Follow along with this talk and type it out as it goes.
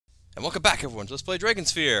And welcome back, everyone, to Let's Play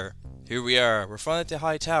Dragonsphere! Here we are. We're finally at the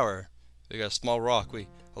high tower. We got a small rock.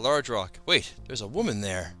 A large rock. Wait, there's a woman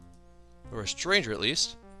there. Or a stranger, at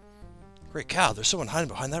least. Great cow, there's someone hiding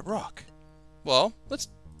behind that rock. Well,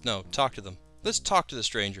 talk to them. Let's talk to the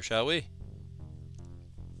stranger, shall we?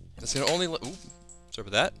 It's gonna only ooh, sorry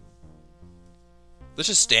about that. Let's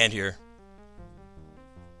just stand here.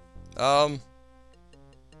 Who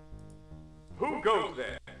goes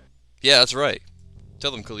there? Yeah, that's right. Tell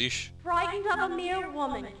them, Kalish. Frightened of a mere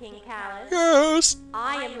woman, King Callus. Yes!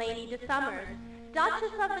 I am Lady de Summers, Duchess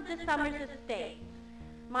of the de Summers Estates.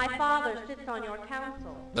 My father sits on your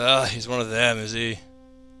council. He's one of them, is he?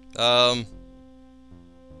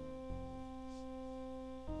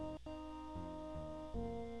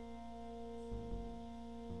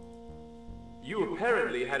 You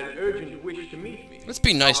apparently had an urgent wish to meet me. Let's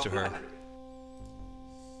be nice to her.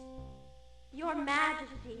 Your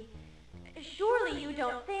Majesty, surely you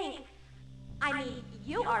don't think... I mean,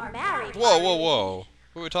 you are married. Whoa, whoa, whoa.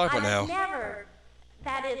 What are we talking about now? I never,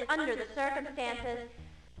 that is, under the circumstances,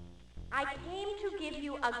 I came to give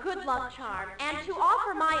you a good luck charm, and to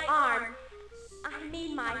offer my arm, I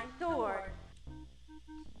mean my sword.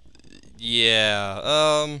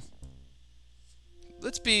 Yeah,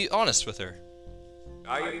 let's be honest with her.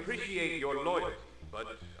 I appreciate your loyalty, but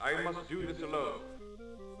I must do this alone.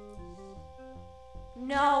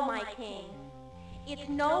 No, my king. It's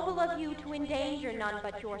noble of you to endanger none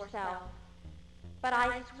but yourself. But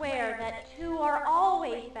I swear that two are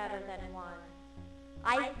always better than one.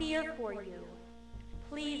 I fear for you.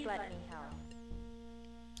 Please let me help.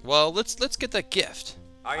 Well, let's get that gift.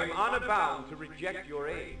 I am honor bound to reject your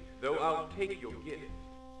aid, though I'll take your gift.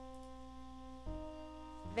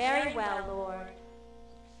 Very well, Lord.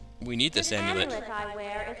 We need this amulet. The amulet I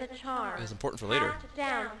wear is a charm. It's important for later. Passed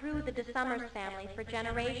down through the de Summers family for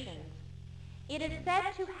generations. It is said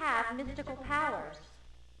to have mystical powers,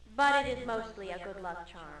 but it is mostly a good luck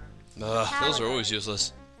charm. Those are always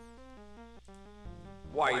useless.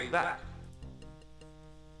 Why is that?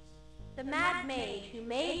 The mad mage who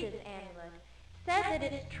made this amulet said that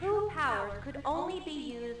its true powers could only be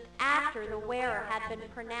used after the wearer had been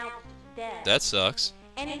pronounced dead. That sucks.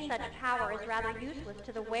 Any such power is rather useless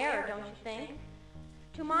to the wearer, don't you think?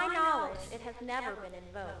 To my knowledge, it has never been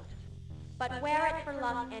invoked. But wear it for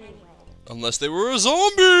luck anyway. Unless they were a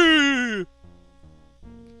zombie!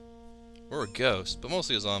 Or a ghost, but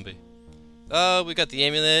mostly a zombie. We got the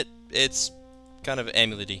amulet. It's kind of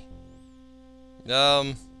amulet-y.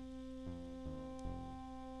 How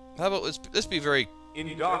about let's be very...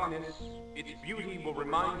 In darkness, its beauty will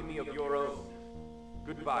remind me of your own.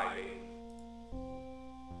 Goodbye, lady.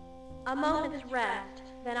 A moment's rest,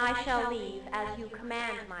 then I shall leave as you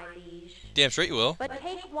command, my liege. Damn straight you will. But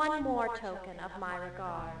take one more token of my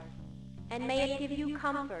regard, and may it give you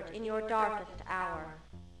comfort in your darkest hour.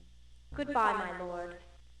 Goodbye, my lord.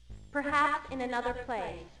 Perhaps in another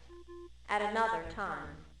place, at another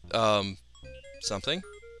time. Something?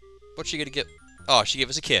 What's she gonna get? Oh, she gave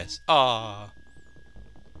us a kiss. Ah.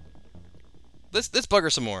 Let's bug her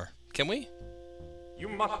some more. Can we? You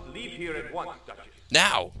must leave here at once, Duchess.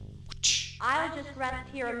 Now! I'll just rest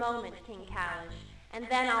here a moment, King Callus, and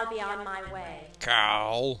then I'll be on my way.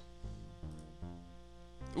 Cow.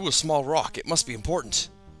 Ooh, a small rock. It must be important.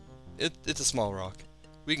 It's a small rock.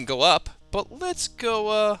 We can go up, but let's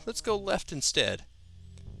go left instead.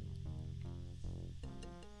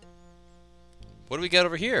 What do we got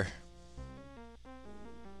over here?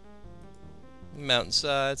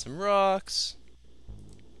 Mountainside, some rocks.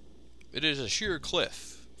 It is a sheer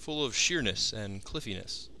cliff, full of sheerness and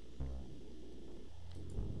cliffiness.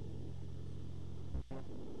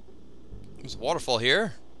 There's a waterfall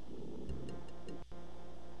here.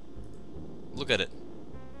 Look at it.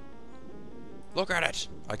 Look at it!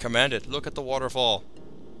 I command it. Look at the waterfall.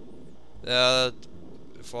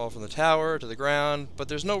 Fall from the tower to the ground, but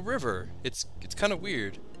there's no river. It's kind of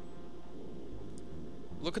weird.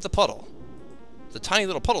 Look at the puddle. It's a tiny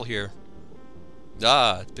little puddle here.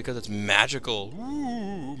 Ah, it's because it's magical.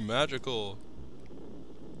 Ooh, magical.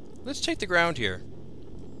 Let's take the ground here.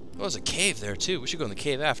 Oh, there's a cave there too. We should go in the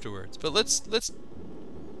cave afterwards. But let's.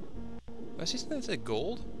 I see something that said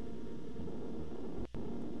gold.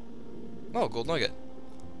 Oh, gold nugget.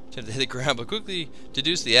 Tend to hit the ground, but quickly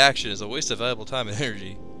deduce the action is a waste of valuable time and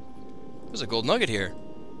energy. There's a gold nugget here.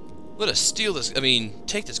 Let us steal this. I mean,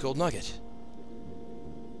 take this gold nugget.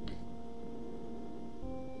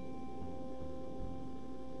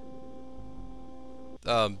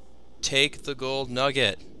 Take the gold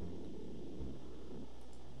nugget.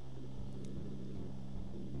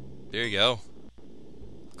 There you go.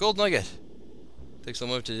 Gold nugget. Takes a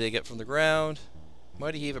moment to dig it from the ground.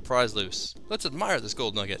 Mighty heave a prize loose. Let's admire this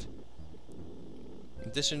gold nugget. In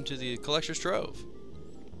addition to the collector's trove.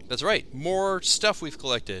 That's right, more stuff we've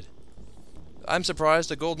collected. I'm surprised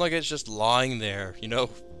the gold nugget's just lying there, you know,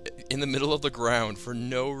 in the middle of the ground for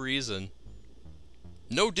no reason.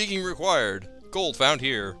 No digging required. Gold found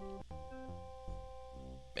here.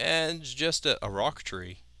 And just a rock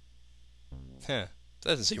tree. Huh, that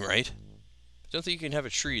doesn't seem right. I don't think you can have a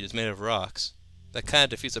tree that's made of rocks. That kind of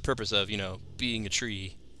defeats the purpose of, you know, being a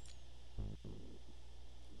tree.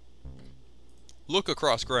 Look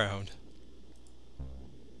across ground.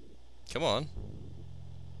 Come on.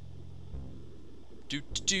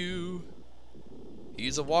 Do.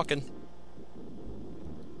 He's a walking.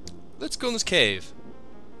 Let's go in this cave.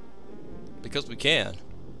 Because we can.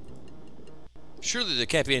 Surely there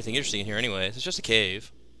can't be anything interesting in here anyway. It's just a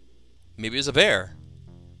cave. Maybe there's a bear.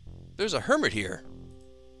 There's a hermit here.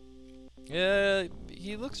 Yeah,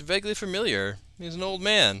 he looks vaguely familiar. He's an old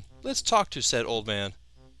man. Let's talk to said old man.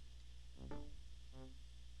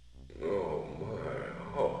 Oh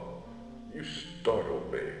my, oh, you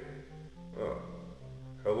startled me.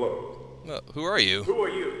 Hello. Who are you? Who are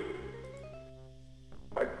you?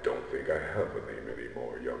 I don't think I have a name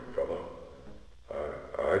anymore, young fellow.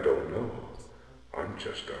 I don't know. I'm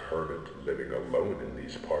just a hermit living alone in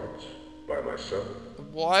these parts, by myself.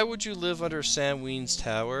 Why would you live under Samween's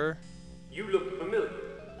tower? You look familiar.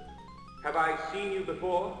 Have I seen you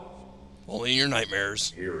before? Only in your nightmares.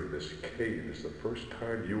 Here in this cave is the first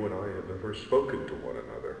time you and I have ever spoken to one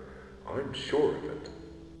another. I'm sure of it.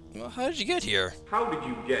 Well, how did you get here? How did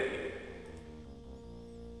you get here?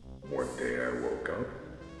 One day I woke up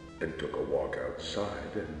and took a walk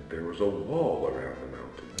outside, and there was a wall around the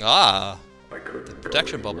mountain. Ah, I couldn't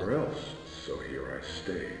protection go bubble. anywhere else, so here I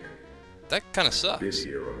stayed. that kind of Been sucks.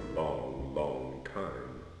 here a long, long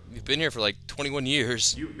time. You've been here for like 21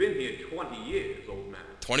 years. You've been here 20 years, old man.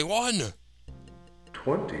 21!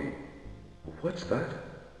 20? What's that?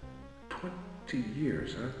 20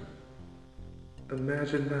 years, huh?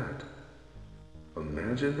 Imagine that.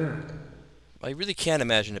 Imagine that. I really can't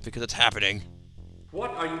imagine it because it's happening.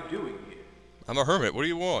 What are you doing here? I'm a hermit. What do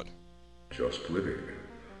you want? Just living,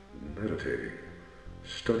 meditating,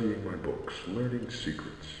 studying my books, learning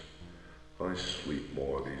secrets. I sleep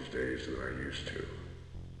more these days than I used to.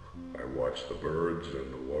 I watch the birds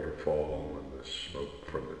and the waterfall and the smoke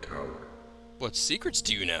from the tower. What secrets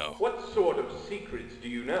do you know? What sort of secrets do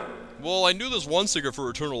you know? Well, I knew there's one secret for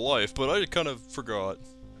eternal life, but I kind of forgot.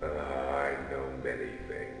 I know many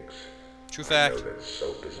things. True I fact. know that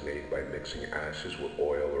soap is made by mixing ashes with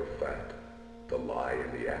oil or fat. The lye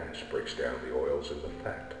in the ash breaks down the oils in the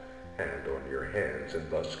fat, and on your hands, and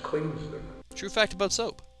thus cleans them. True fact about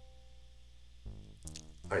soap.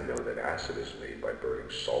 I know that acid is made by burning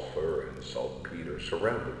sulfur, and saltpeter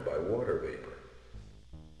surrounded by water vapor.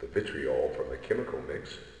 The vitriol from the chemical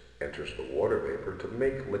mix enters the water vapor to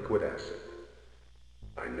make liquid acid.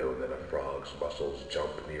 I know that a frog's muscles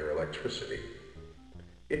jump near electricity.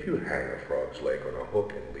 If you hang a frog's leg on a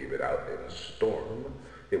hook and leave it out in a storm,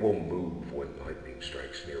 it will move when lightning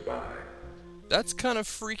strikes nearby. That's kind of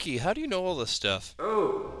freaky. How do you know all this stuff?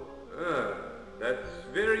 Oh, that's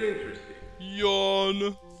very interesting.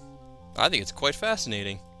 Yawn. I think it's quite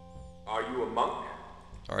fascinating. Are you a monk?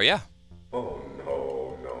 Or yeah. Oh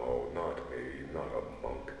no, not me, not a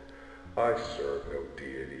monk. I serve no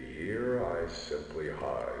deity here, I simply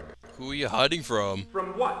hide. Who are you hiding from?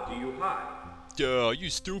 From what do you hide? You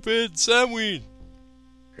stupid Samween!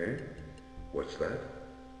 Hey, what's that?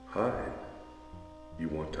 Hide? You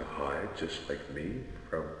want to hide just like me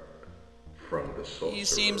from the sorcerer? He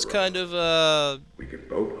seems kind of, We can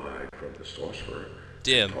both hide from the sorcerer.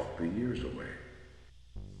 dim. Talk the years away.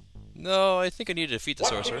 No, I think I need to defeat the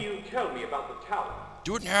What sorcerer. can you tell me about the tower?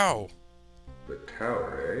 Do it now! The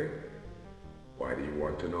tower, eh? Why do you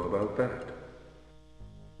want to know about that?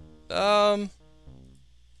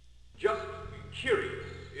 Just curious.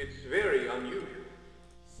 It's very unusual.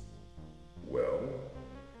 Well,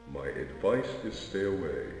 my advice is stay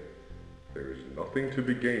away. There is nothing to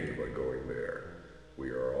be gained by going there. We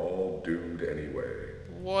are all doomed anyway.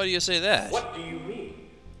 Why do you say that? What do you mean?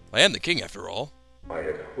 I am the king after all. I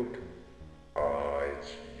had hoped.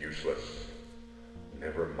 It's useless.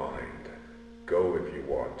 Never mind. Go if you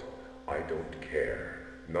want. I don't care.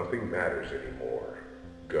 Nothing matters anymore.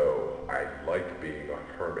 Go. I like being a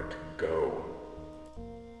hermit. Go.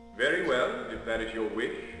 Very well, if that is your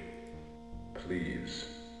wish. Please,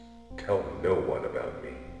 tell no one about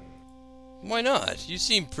me. Why not? You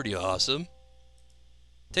seem pretty awesome.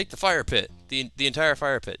 Take the fire pit. The entire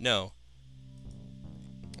fire pit. No.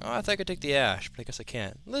 Oh, I thought I could take the ash, but I guess I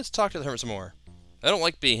can't. Let's talk to the hermit some more. I don't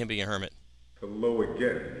like him being a hermit. Hello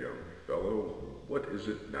again, young fellow. What is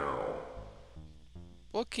it now?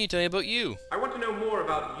 What can you tell me about you? I want to know more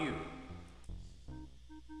about you.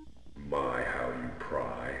 My, how you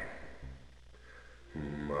pry.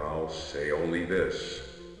 I'll say only this.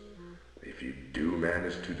 If you do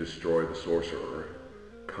manage to destroy the sorcerer,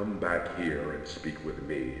 come back here and speak with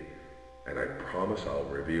me, and I promise I'll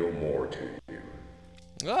reveal more to you.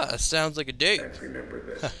 Ah, that sounds like a date. And remember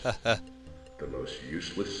this. The most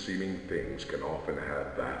useless seeming things can often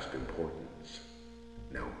have vast importance.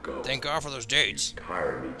 Now go. Thank God for those dates. You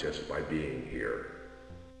tire me just by being here.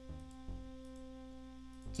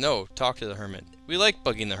 No, talk to the hermit. We like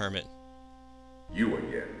bugging the hermit. You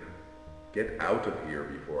again. Get out of here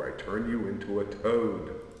before I turn you into a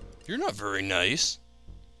toad. You're not very nice.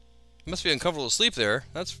 You must be uncomfortable to sleep there.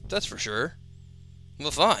 That's for sure.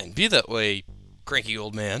 Well, fine. Be that way, cranky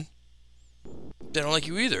old man. They don't like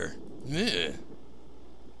you either. Meh.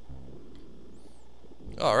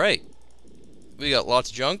 Alright. We got lots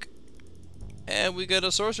of junk. And we got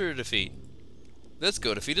a sorcerer to defeat. Let's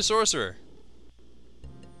go defeat a sorcerer.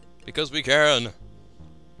 Because we can.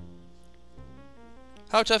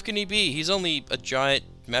 How tough can he be? He's only a giant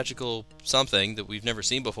magical something that we've never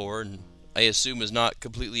seen before, and I assume is not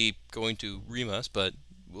completely going to ream us, but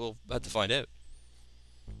we'll have to find out.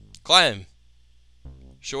 Climb.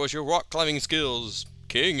 Show us your rock climbing skills,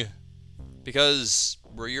 King. Because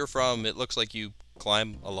where you're from, it looks like you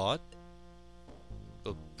climb a lot.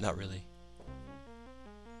 Well, not really.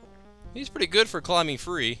 He's pretty good for climbing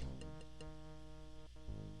free.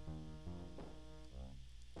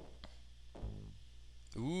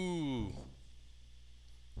 Ooh.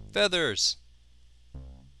 Feathers.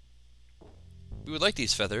 We would like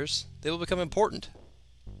these feathers. They will become important.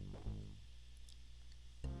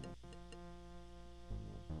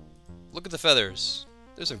 Look at the feathers.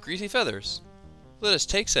 There's some greasy feathers. Let us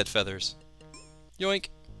take said feathers. Yoink.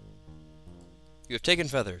 You have taken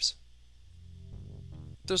feathers.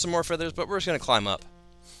 There's some more feathers, but we're just going to climb up.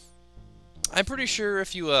 I'm pretty sure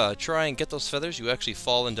if you try and get those feathers, you actually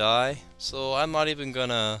fall and die. So I'm not even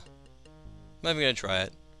gonna try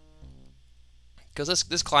it. Because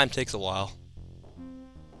this climb takes a while.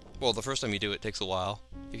 Well, the first time you do it takes a while.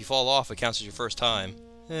 If you fall off, it counts as your first time.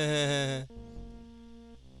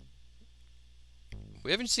 We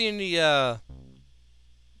haven't seen any, what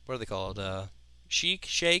are they called? Shake?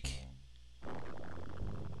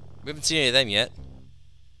 We haven't seen any of them yet.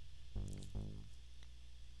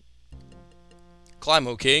 Climb,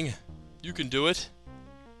 O King. You can do it.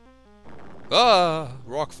 Ah!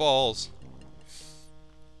 Rock falls.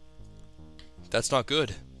 That's not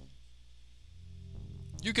good.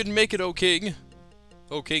 You can make it, O King.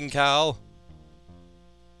 O King Cal.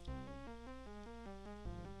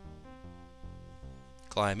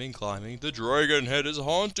 Climbing, climbing. The dragon head is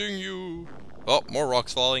haunting you. Oh, more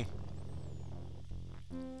rocks falling.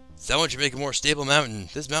 Someone should make a more stable mountain.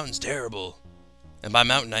 This mountain's terrible. And by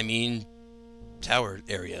mountain, I mean tower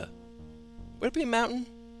area. Would it be a mountain?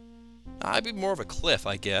 It'd be more of a cliff,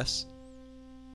 I guess.